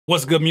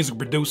What's good, music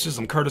producers?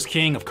 I'm Curtis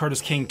King of Curtis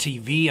King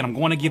TV, and I'm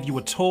going to give you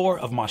a tour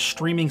of my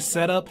streaming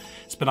setup.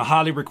 It's been a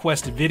highly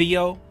requested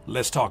video.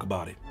 Let's talk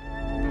about it.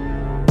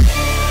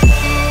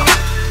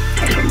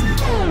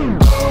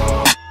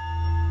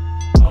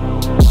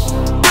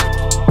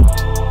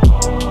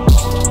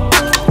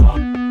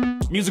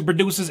 Music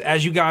producers,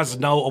 as you guys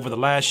know, over the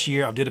last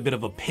year, I did a bit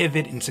of a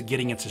pivot into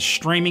getting into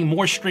streaming,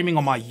 more streaming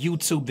on my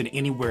YouTube than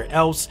anywhere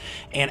else.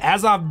 And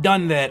as I've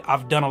done that,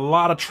 I've done a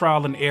lot of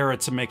trial and error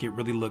to make it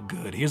really look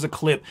good. Here's a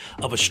clip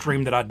of a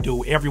stream that I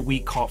do every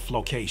week called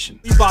Flocation.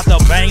 We about to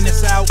bang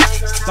this out,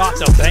 about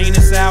to bang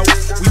this out,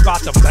 we about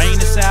to bang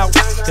this out,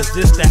 cause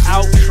this the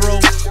outro,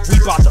 we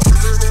about to,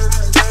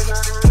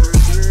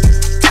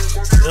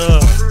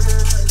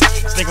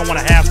 I think I wanna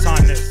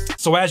halftime this.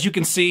 So as you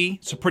can see,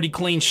 it's a pretty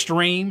clean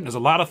stream. There's a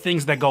lot of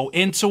things that go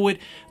into it,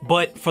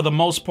 but for the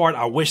most part,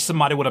 I wish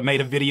somebody would have made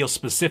a video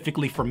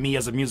specifically for me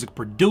as a music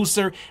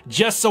producer,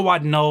 just so I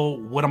know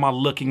what am I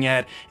looking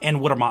at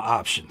and what are my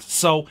options.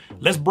 So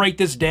let's break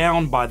this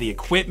down by the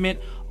equipment,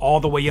 all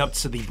the way up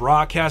to the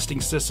broadcasting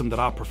system that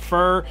I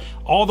prefer,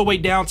 all the way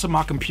down to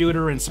my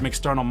computer and some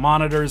external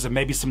monitors and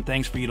maybe some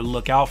things for you to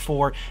look out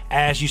for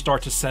as you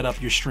start to set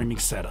up your streaming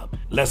setup.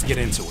 Let's get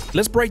into it.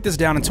 Let's break this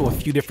down into a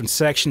few different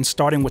sections,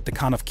 starting with the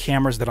kind of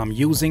cameras that I'm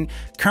using.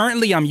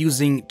 Currently, I'm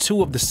using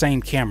two of the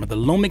same camera, the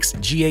Lumix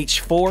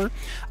GH4.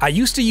 I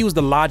used to use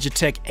the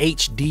Logitech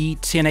HD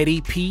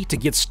 1080p to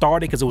get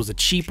started because it was a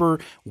cheaper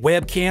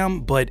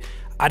webcam, but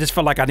I just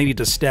felt like I needed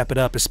to step it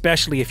up,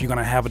 especially if you're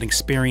gonna have an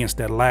experience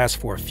that lasts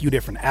for a few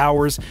different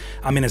hours.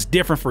 I mean, it's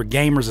different for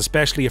gamers,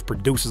 especially if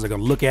producers are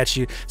gonna look at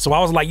you. So I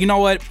was like, you know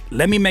what?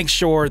 Let me make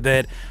sure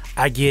that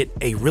I get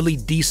a really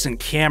decent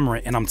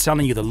camera. And I'm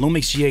telling you, the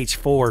Lumix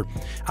GH4,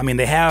 I mean,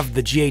 they have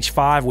the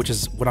GH5, which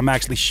is what I'm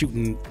actually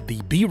shooting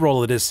the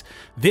B-roll of this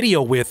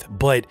video with,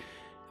 but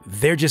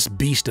they're just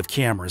beast of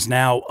cameras.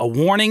 Now, a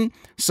warning,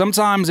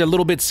 sometimes they're a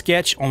little bit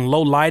sketch on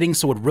low lighting,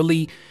 so it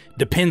really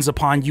depends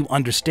upon you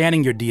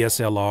understanding your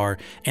DSLR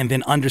and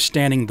then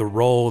understanding the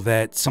role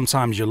that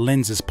sometimes your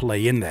lenses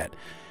play in that.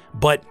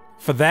 But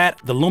for that,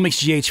 the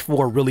Lumix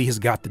GH4 really has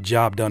got the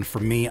job done for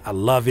me. I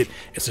love it.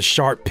 It's a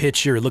sharp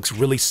picture, it looks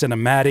really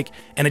cinematic,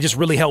 and it just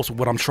really helps with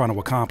what I'm trying to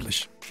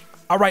accomplish.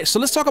 All right, so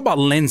let's talk about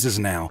lenses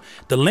now.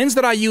 The lens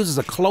that I use is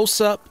a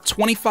close-up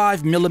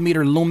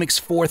 25mm Lumix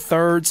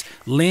 4/3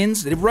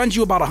 lens. It runs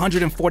you about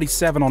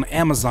 $147 on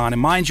Amazon, and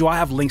mind you, I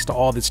have links to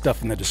all this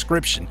stuff in the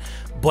description.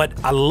 But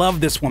I love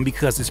this one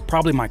because it's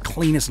probably my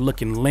cleanest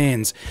looking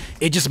lens.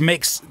 It just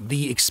makes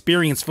the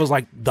experience feels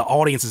like the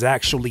audience is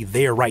actually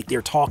there, right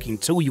there, talking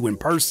to you in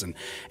person.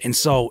 And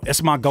so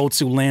it's my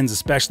go-to lens,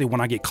 especially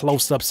when I get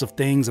close-ups of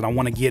things and I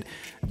want to get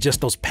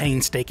just those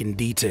painstaking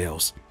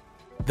details.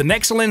 The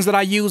next lens that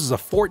I use is a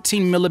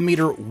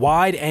 14mm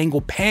wide angle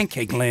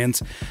pancake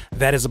lens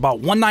that is about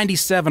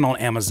 $197 on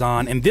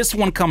Amazon. And this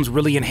one comes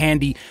really in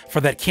handy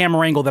for that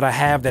camera angle that I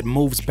have that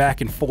moves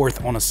back and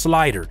forth on a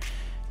slider.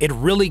 It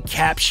really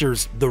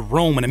captures the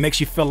room and it makes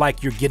you feel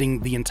like you're getting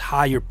the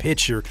entire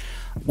picture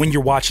when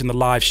you're watching the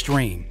live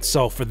stream.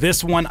 So for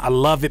this one, I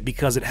love it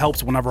because it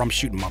helps whenever I'm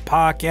shooting my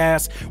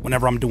podcast,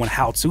 whenever I'm doing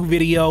how-to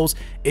videos.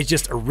 It's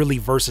just a really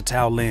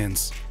versatile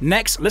lens.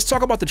 Next, let's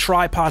talk about the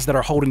tripods that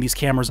are holding these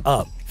cameras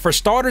up. For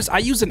starters, I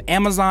use an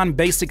Amazon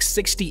Basic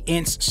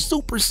 60-inch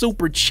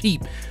super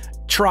cheap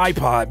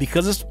tripod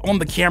because it's on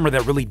the camera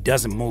that really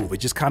doesn't move. It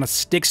just kind of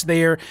sticks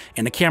there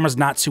and the camera's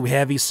not too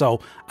heavy,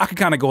 so I could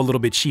kind of go a little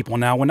bit cheap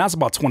on that one. That's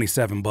about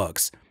 27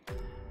 bucks.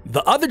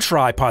 The other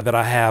tripod that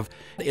I have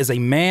is a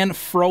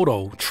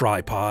Manfrotto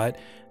tripod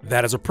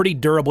that is a pretty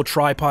durable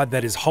tripod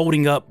that is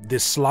holding up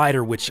this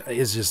slider, which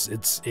is just,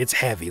 it's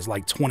heavy. It's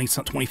like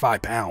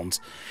 25 pounds.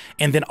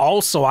 And then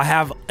also I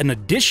have an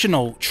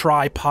additional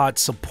tripod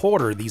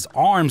supporter, these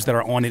arms that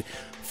are on it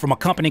from a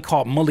company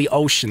called Mully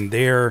Ocean.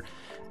 They're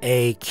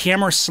a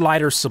camera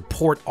slider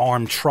support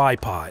arm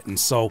tripod. And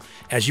so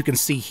as you can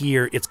see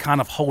here, it's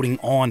kind of holding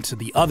on to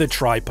the other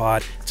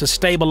tripod to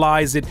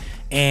stabilize it.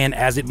 And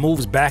as it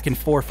moves back and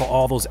forth for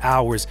all those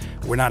hours,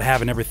 we're not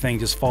having everything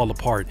just fall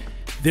apart.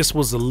 This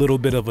was a little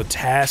bit of a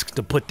task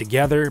to put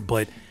together,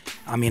 but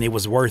I mean, it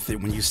was worth it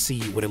when you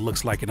see what it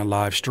looks like in the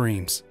live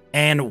streams.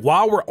 And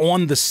while we're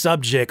on the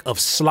subject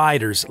of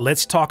sliders,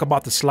 let's talk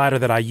about the slider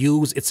that I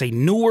use. It's a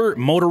Neewer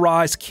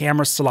motorized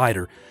camera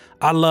slider.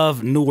 I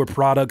love Neewer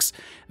products.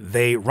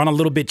 They run a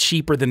little bit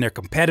cheaper than their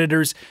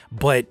competitors,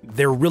 but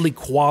they're really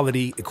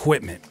quality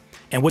equipment.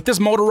 And with this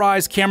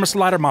motorized camera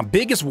slider, my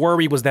biggest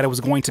worry was that it was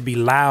going to be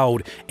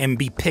loud and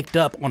be picked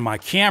up on my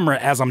camera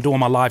as I'm doing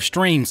my live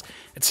streams.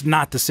 It's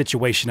not the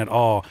situation at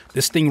all.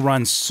 This thing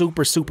runs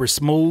super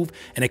smooth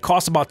and it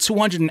costs about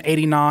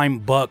 289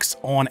 bucks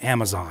on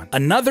Amazon.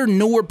 Another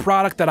Neewer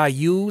product that I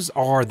use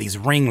are these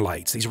ring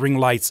lights. These ring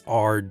lights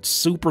are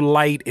super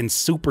light and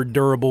super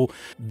durable.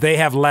 They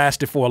have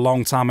lasted for a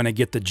long time and they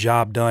get the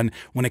job done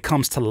when it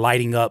comes to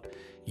lighting up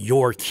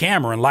your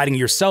camera and lighting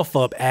yourself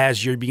up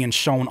as you're being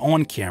shown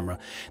on camera.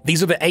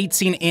 These are the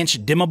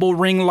 18-inch dimmable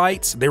ring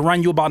lights. They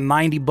run you about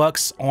 90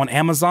 bucks on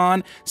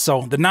Amazon,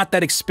 so they're not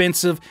that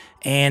expensive.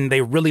 and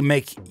they really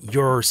make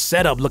your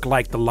setup look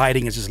like the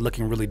lighting is just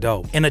looking really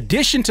dope. In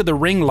addition to the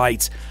ring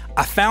lights,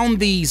 I found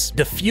these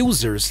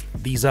diffusers,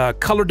 these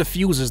color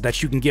diffusers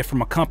that you can get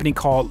from a company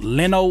called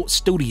Leno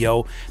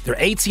Studio. They're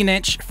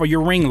 18-inch for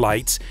your ring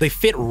lights. They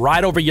fit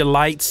right over your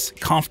lights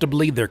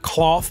comfortably. They're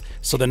cloth,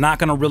 so they're not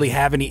gonna really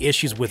have any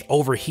issues with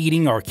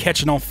overheating or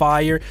catching on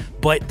fire,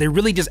 but they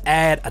really just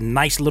add a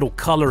nice little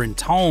color and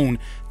tone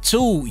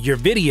to your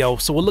video,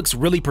 so it looks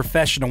really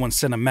professional and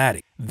cinematic.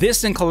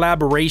 This in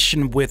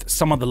collaboration with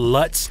some of the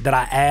LUTs that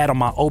I add on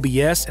my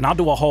OBS, and I'll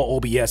do a whole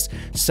OBS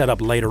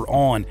setup later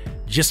on,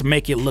 just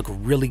make it look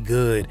really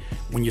good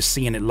when you're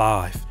seeing it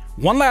live.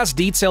 One last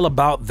detail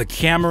about the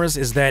cameras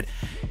is that,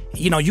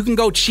 you know, you can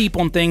go cheap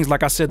on things,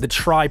 like I said, the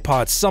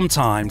tripod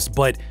sometimes,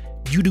 but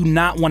you do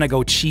not want to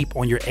go cheap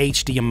on your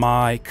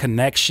HDMI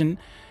connection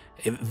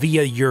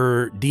via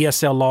your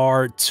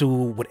DSLR to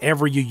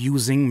whatever you're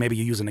using. Maybe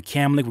you're using a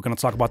Camlink. We're going to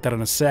talk about that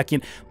in a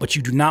second, but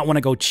you do not want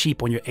to go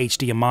cheap on your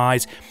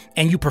HDMIs,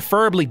 and you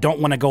preferably don't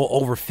want to go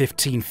over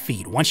 15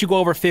 feet. Once you go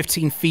over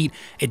 15 feet,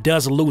 it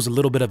does lose a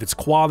little bit of its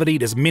quality.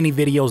 There's many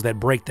videos that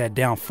break that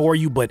down for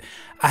you, but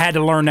I had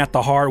to learn that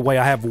the hard way.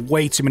 I have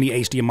way too many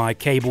HDMI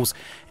cables,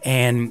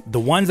 and the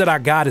ones that I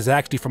got is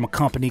actually from a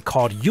company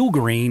called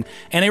Ugreen,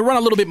 and they run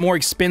a little bit more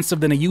expensive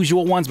than the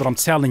usual ones, but I'm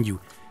telling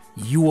you,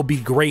 you will be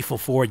grateful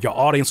for it. Your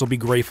audience will be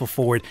grateful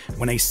for it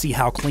when they see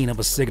how clean of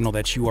a signal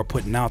that you are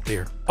putting out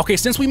there. Okay,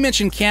 since we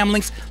mentioned cam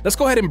links, let's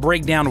go ahead and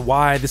break down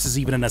why this is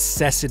even a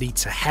necessity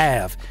to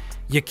have.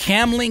 Your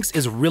cam links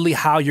is really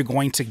how you're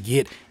going to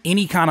get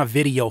any kind of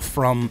video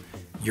from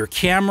your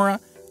camera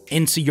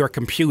into your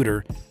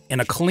computer in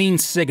a clean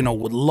signal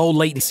with low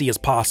latency as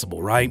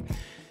possible, right?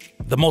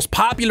 The most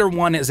popular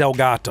one is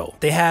Elgato.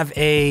 They have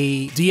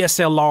a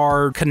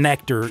DSLR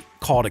connector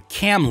called a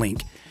cam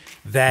link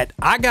that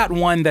I got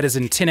one that is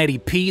in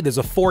 1080p. There's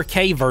a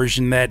 4K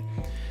version that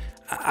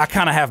I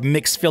kind of have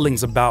mixed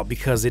feelings about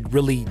because it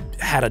really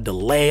had a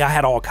delay. I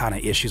had all kind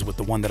of issues with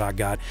the one that I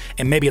got,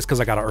 and maybe it's because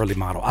I got an early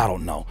model, I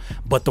don't know.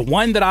 But the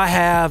one that I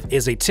have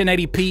is a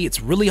 1080p.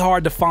 It's really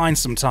hard to find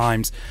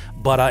sometimes,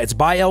 but it's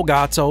by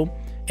Elgato,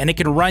 and it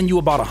can run you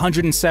about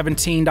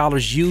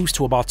 $117 used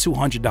to about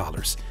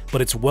 $200,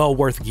 but it's well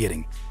worth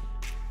getting.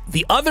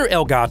 The other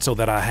Elgato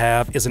that I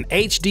have is an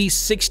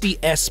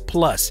HD60S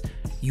Plus.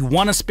 You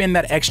want to spend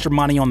that extra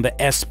money on the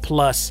S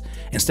Plus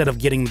instead of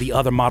getting the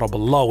other model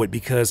below it,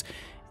 because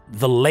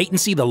the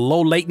latency, the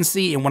low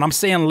latency, and when I'm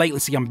saying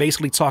latency, I'm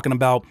basically talking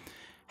about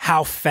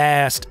how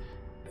fast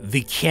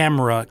the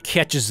camera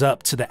catches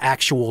up to the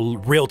actual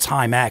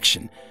real-time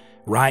action,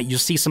 right? You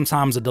see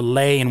sometimes a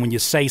delay, and when you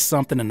say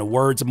something and the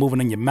words are moving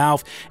in your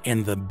mouth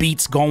and the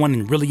beat's going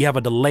and really you have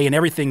a delay and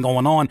everything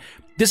going on,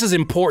 this is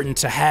important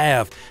to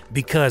have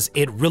because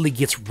it really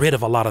gets rid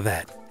of a lot of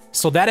that.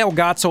 So that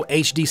Elgato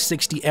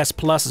HD60S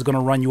Plus is going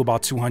to run you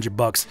about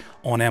 $200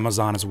 on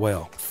Amazon as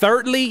well.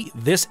 Thirdly,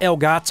 this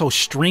Elgato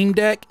Stream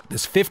Deck,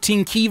 this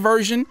 15 key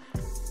version,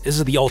 this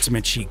is the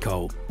ultimate cheat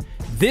code.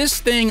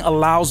 This thing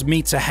allows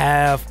me to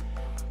have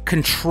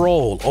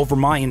control over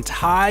my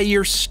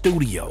entire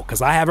studio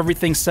because I have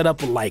everything set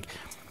up with like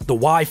the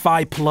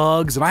Wi-Fi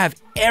plugs, and I have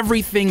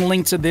everything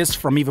linked to this,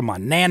 from even my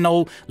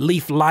nano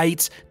leaf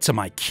lights to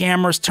my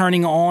cameras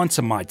turning on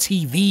to my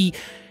TV.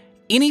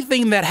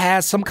 Anything that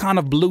has some kind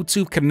of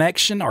Bluetooth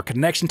connection or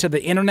connection to the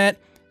internet,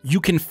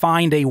 you can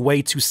find a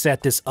way to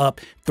set this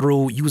up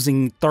through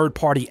using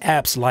third-party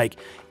apps like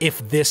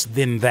If This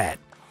Then That.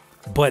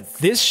 But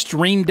this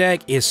Stream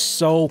Deck is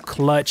so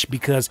clutch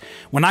because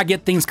when I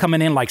get things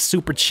coming in like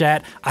Super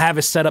Chat, I have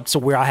it set up to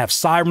where I have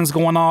sirens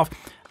going off.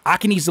 I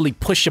can easily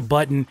push a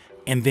button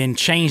and then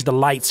change the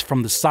lights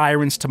from the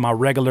sirens to my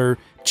regular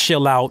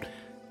chill out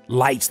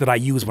lights that I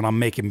use when I'm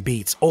making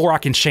beats. Or I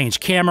can change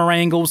camera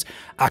angles,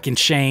 I can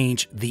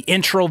change the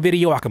intro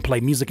video, I can play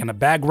music in the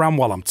background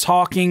while I'm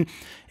talking.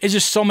 It's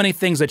just so many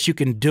things that you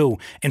can do.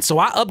 And so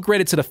I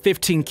upgraded to the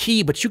 15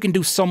 key, but you can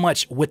do so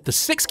much with the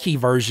 6 key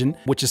version,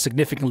 which is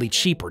significantly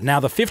cheaper. Now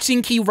the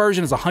 15 key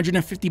version is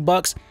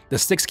 $150, the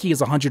 6 key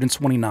is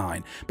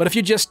 $129. But if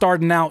you're just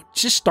starting out,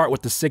 just start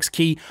with the 6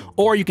 key,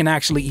 or you can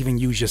actually even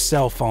use your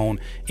cell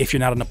phone if you're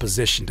not in a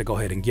position to go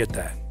ahead and get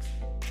that.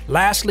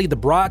 Lastly, the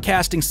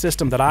broadcasting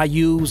system that I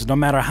use, no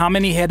matter how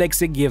many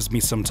headaches it gives me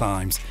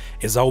sometimes,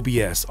 is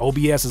OBS.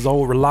 OBS is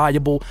all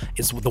reliable.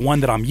 It's the one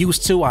that I'm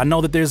used to. I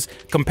know that there's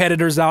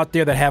competitors out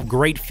there that have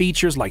great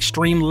features like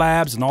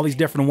Streamlabs and all these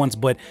different ones,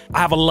 but I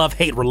have a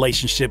love-hate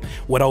relationship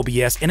with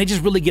OBS, and it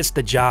just really gets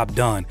the job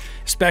done,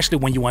 especially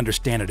when you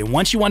understand it. And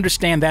once you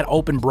understand that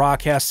open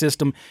broadcast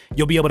system,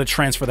 you'll be able to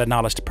transfer that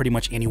knowledge to pretty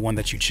much anyone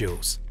that you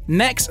choose.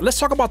 Next, let's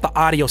talk about the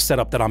audio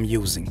setup that I'm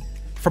using.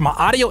 For my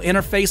audio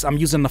interface, I'm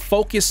using the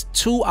Focus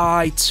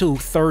 2i2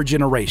 3rd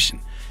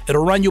generation.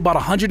 It'll run you about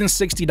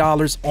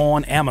 $160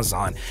 on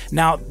Amazon.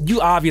 Now,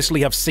 you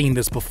obviously have seen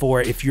this before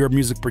if you're a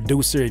music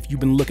producer. If you've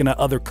been looking at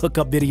other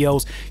cook-up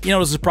videos, you know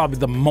this is probably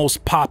the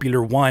most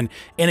popular one,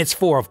 and it's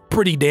for a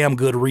pretty damn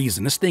good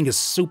reason. This thing is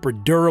super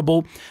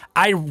durable.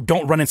 I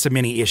don't run into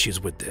many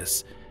issues with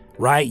this.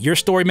 right? Your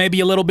story may be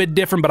a little bit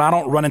different, but I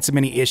don't run into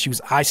many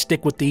issues. I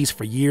stick with these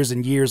for years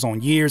and years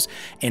on years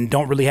and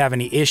don't really have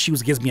any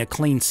issues. It gives me a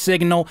clean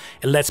signal.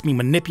 It lets me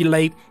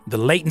manipulate the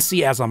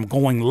latency as I'm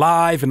going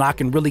live, and I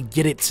can really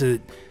get it to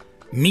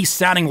me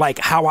sounding like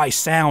how I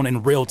sound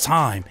in real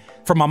time.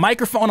 For my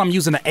microphone, I'm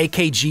using an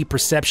AKG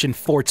Perception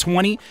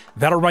 420.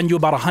 That'll run you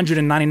about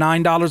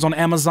 $199 on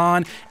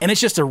Amazon, and it's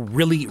just a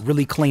really,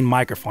 really clean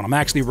microphone. I'm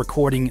actually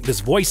recording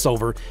this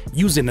voiceover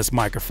using this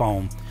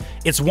microphone.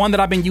 It's one that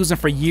I've been using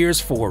for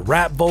years for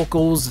rap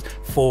vocals,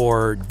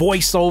 for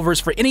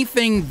voiceovers, for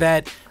anything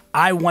that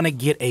I want to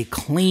get a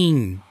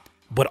clean,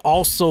 but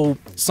also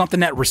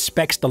something that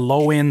respects the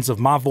low ends of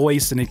my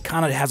voice, and it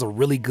kind of has a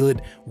really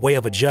good way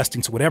of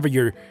adjusting to whatever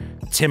your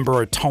timbre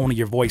or tone of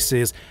your voice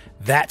is.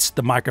 That's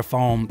the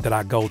microphone that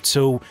I go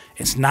to.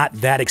 It's not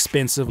that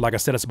expensive. Like I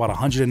said, it's about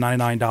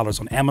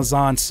 $199 on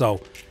Amazon, so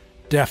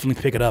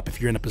definitely pick it up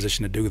if you're in a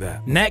position to do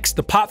that. Next,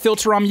 the pop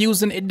filter I'm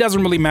using, it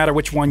doesn't really matter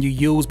which one you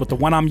use, but the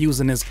one I'm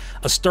using is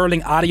a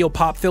Sterling Audio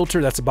pop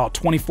filter. That's about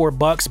 24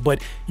 bucks,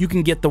 but you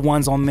can get the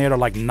ones on there that are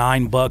like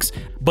 9 bucks.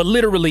 But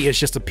literally, it's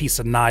just a piece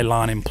of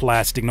nylon and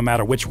plastic, no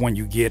matter which one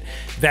you get.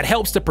 That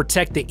helps to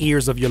protect the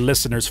ears of your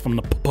listeners from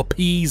the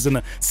P's and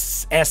the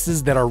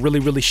S's that are really,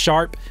 really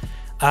sharp.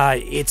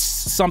 It's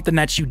something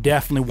that you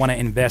definitely want to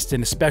invest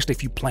in, especially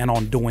if you plan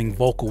on doing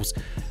vocals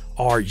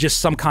or just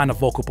some kind of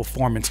vocal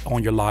performance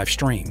on your live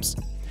streams.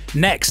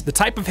 Next, the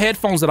type of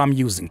headphones that I'm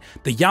using,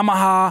 the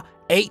Yamaha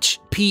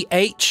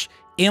HPH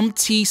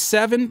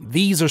MT7.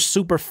 These are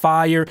super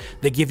fire.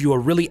 They give you a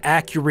really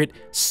accurate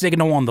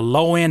signal on the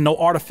low end, no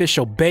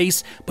artificial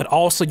bass, but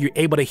also you're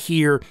able to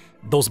hear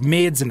those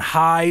mids and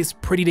highs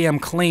pretty damn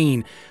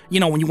clean. You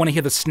know, when you want to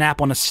hear the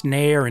snap on a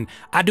snare, and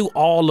I do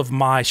all of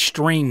my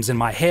streams in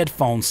my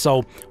headphones,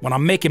 so when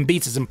I'm making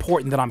beats, it's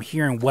important that I'm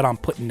hearing what I'm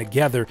putting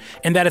together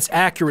and that it's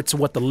accurate to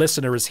what the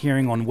listener is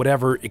hearing on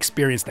whatever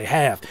experience they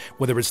have,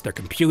 whether it's their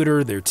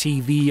computer, their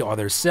TV, or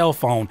their cell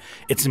phone.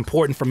 It's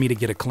important for me to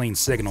get a clean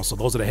signal, so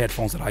those are the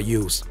headphones that I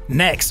use.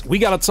 Next, we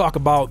got to talk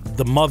about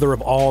the mother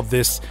of all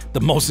this,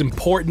 the most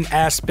important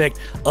aspect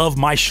of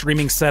my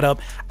streaming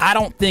setup. I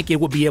don't think it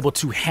would be able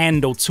to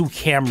handle 2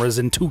 cameras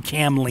and 2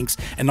 cam links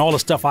and all the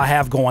stuff I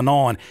have going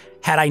on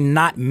had I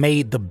not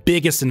made the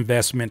biggest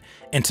investment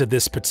into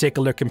this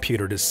particular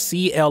computer, the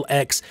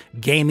CLX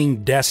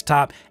Gaming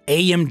Desktop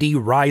AMD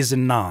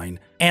Ryzen 9.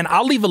 And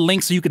I'll leave a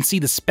link so you can see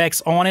the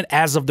specs on it.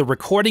 As of the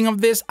recording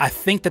of this, I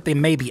think that they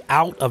may be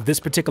out of this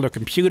particular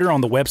computer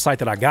on the website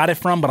that I got it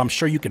from, but I'm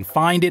sure you can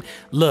find it.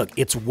 Look,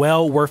 it's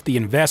well worth the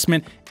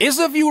investment. It's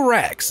a few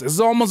racks. It's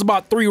almost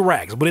about 3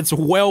 racks, but it's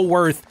well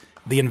worth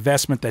the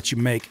investment that you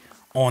make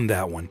on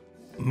that one.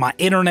 My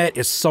internet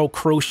is so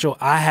crucial.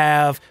 I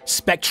have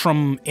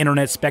Spectrum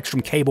internet,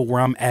 Spectrum cable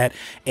where I'm at,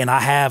 and I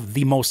have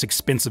the most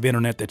expensive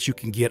internet that you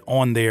can get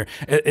on there.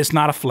 It's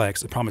not a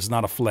flex. I promise it's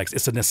not a flex.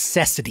 It's a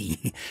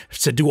necessity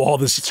to do all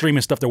this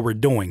streaming stuff that we're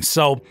doing.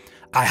 So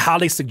I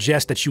highly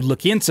suggest that you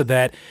look into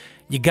that.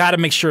 You got to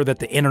make sure that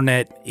the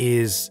internet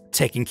is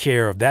taken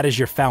care of. That is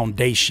your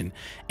foundation.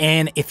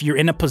 And if you're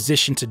in a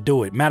position to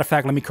do it, matter of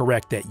fact, let me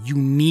correct that. You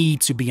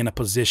need to be in a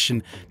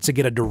position to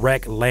get a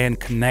direct LAN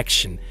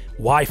connection.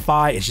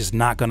 Wi-Fi is just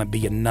not going to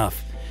be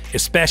enough,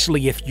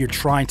 especially if you're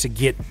trying to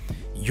get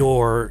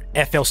your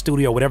FL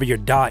Studio, whatever your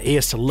DAW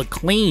is, to look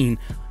clean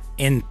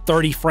in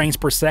 30 frames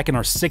per second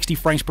or 60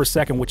 frames per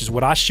second, which is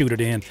what I shoot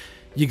it in.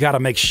 You got to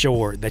make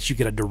sure that you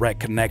get a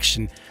direct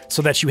connection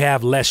so that you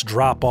have less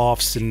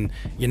drop-offs and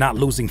you're not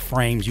losing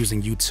frames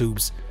using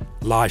YouTube's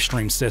live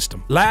stream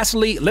system.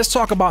 Lastly, let's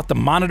talk about the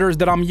monitors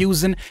that I'm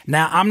using.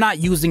 Now, I'm not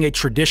using a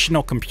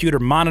traditional computer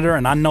monitor,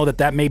 and I know that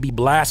that may be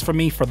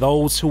blasphemy for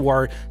those who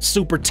are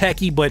super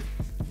techie, but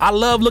I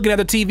love looking at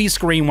the TV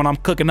screen when I'm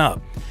cooking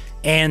up.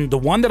 And the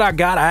one that I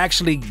got, I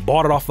actually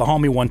bought it off the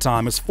homie one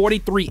time. It's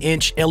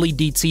 43-inch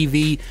LED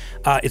TV.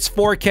 It's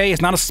 4K.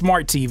 It's not a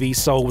smart TV,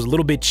 so it was a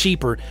little bit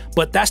cheaper.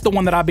 But that's the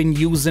one that I've been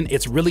using.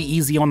 It's really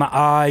easy on the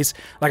eyes.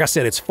 Like I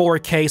said, it's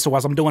 4K, so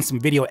as I'm doing some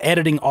video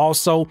editing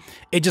also,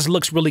 it just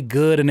looks really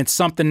good, and it's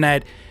something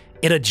that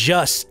it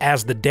adjusts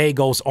as the day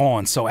goes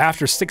on. So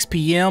after 6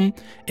 p.m.,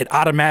 it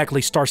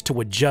automatically starts to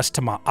adjust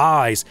to my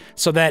eyes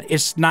so that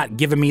it's not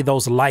giving me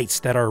those lights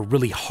that are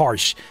really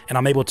harsh, and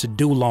I'm able to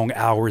do long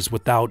hours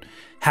without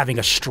having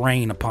a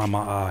strain upon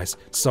my eyes.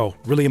 So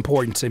really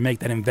important to make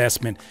that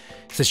investment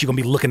since you're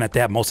gonna be looking at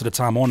that most of the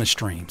time on the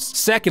streams.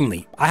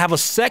 Secondly, I have a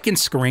second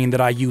screen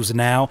that I use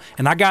now,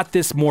 and I got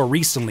this more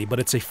recently, but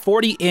it's a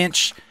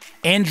 40-inch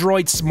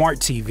Android Smart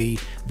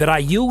TV that I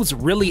use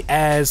really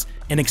as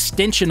an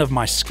extension of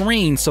my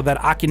screen so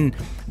that I can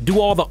do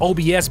all the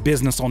OBS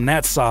business on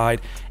that side,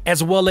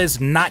 as well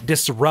as not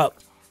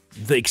disrupt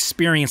the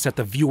experience that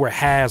the viewer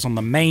has on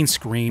the main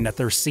screen that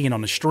they're seeing on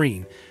the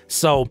stream.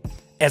 So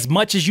as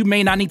much as you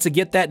may not need to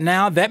get that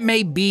now, that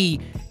may be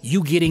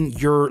you getting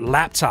your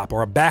laptop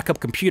or a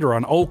backup computer or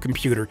an old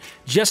computer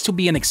just to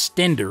be an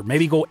extender.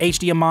 Maybe go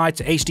HDMI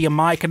to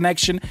HDMI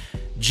connection,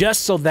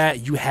 just so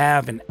that you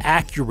have an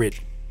accurate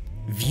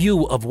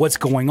view of what's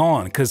going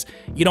on, because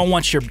you don't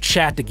want your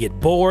chat to get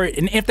bored.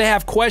 And if they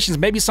have questions,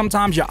 maybe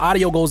sometimes your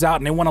audio goes out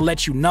and they want to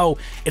let you know,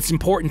 it's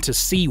important to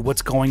see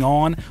what's going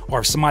on. Or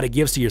if somebody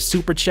gives to your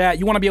super chat,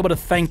 you want to be able to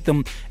thank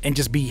them and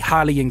just be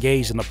highly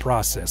engaged in the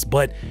process.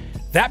 But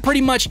that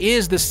pretty much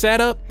is the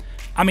setup.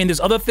 I mean, there's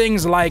other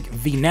things like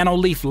the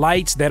Nanoleaf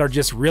lights that are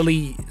just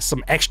really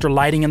some extra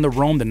lighting in the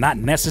room. They're not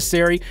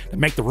necessary to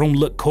make the room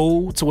look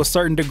cool to a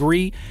certain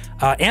degree,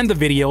 and the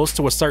videos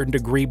to a certain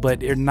degree, but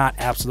they're not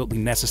absolutely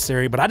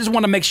necessary. But I just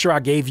want to make sure I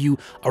gave you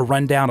a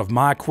rundown of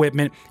my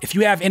equipment. If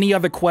you have any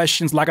other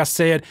questions, like I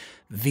said,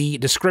 the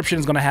description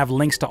is going to have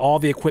links to all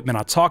the equipment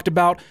I talked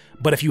about.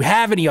 But if you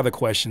have any other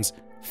questions,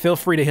 feel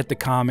free to hit the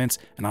comments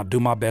and I'll do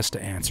my best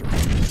to answer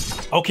them.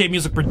 Okay,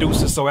 music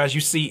producer, so as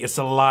you see, it's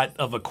a lot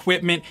of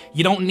equipment.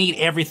 You don't need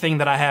everything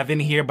that I have in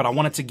here, but I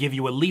wanted to give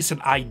you at least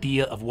an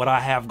idea of what I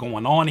have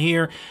going on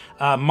here.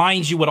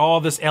 Mind you, with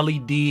all this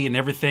LED and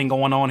everything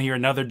going on here,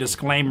 another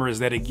disclaimer is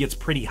that it gets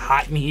pretty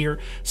hot in here.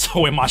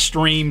 So in my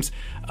streams,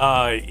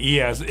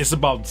 yeah, it's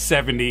about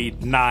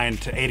 79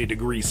 to 80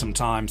 degrees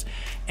sometimes.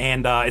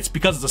 And it's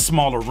because it's a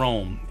smaller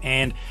room.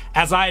 And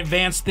as I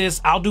advance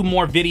this, I'll do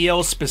more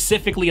videos,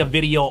 specifically a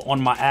video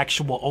on my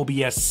actual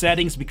OBS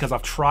settings, because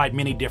I've tried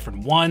many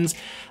different ones.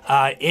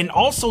 And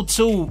also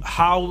too,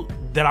 how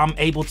that I'm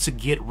able to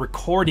get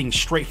recording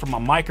straight from my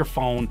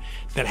microphone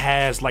that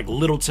has like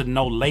little to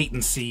no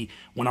latency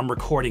when I'm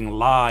recording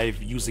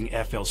live using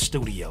FL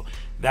Studio.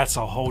 That's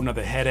a whole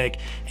nother headache,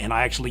 and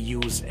I actually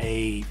use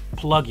a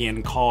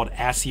plugin called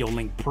ASIO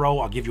Link Pro.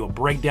 I'll give you a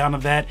breakdown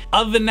of that.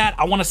 Other than that,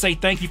 I want to say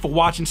thank you for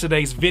watching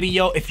today's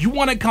video. If you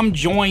want to come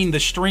join the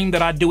stream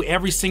that I do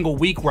every single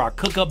week where I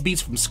cook up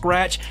beats from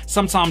scratch,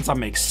 sometimes I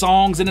make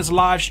songs in this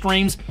live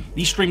streams.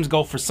 These streams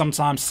go for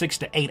sometimes 6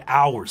 to 8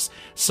 hours.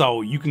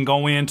 So you can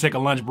go in, take a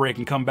lunch break,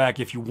 and come back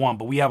if you want,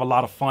 but we have a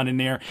lot of fun in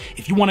there.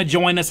 If you want to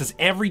join us, it's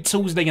every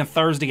Tuesday and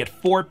Thursday at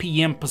 4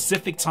 p.m.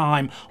 Pacific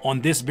time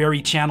on this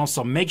very channel.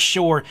 So make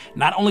sure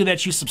not only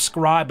that you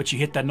subscribe, but you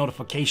hit that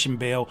notification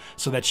bell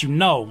so that you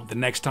know the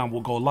next time we'll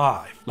go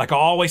live. Like I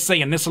always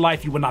say, in this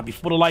life, you will not be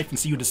full of life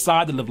until you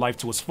decide to live life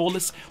to its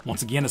fullest.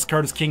 Once again, it's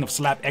Curtis King of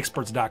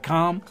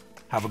SlapExperts.com.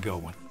 Have a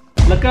good one.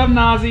 Look up,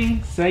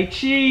 Nazi. Say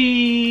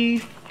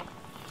cheese.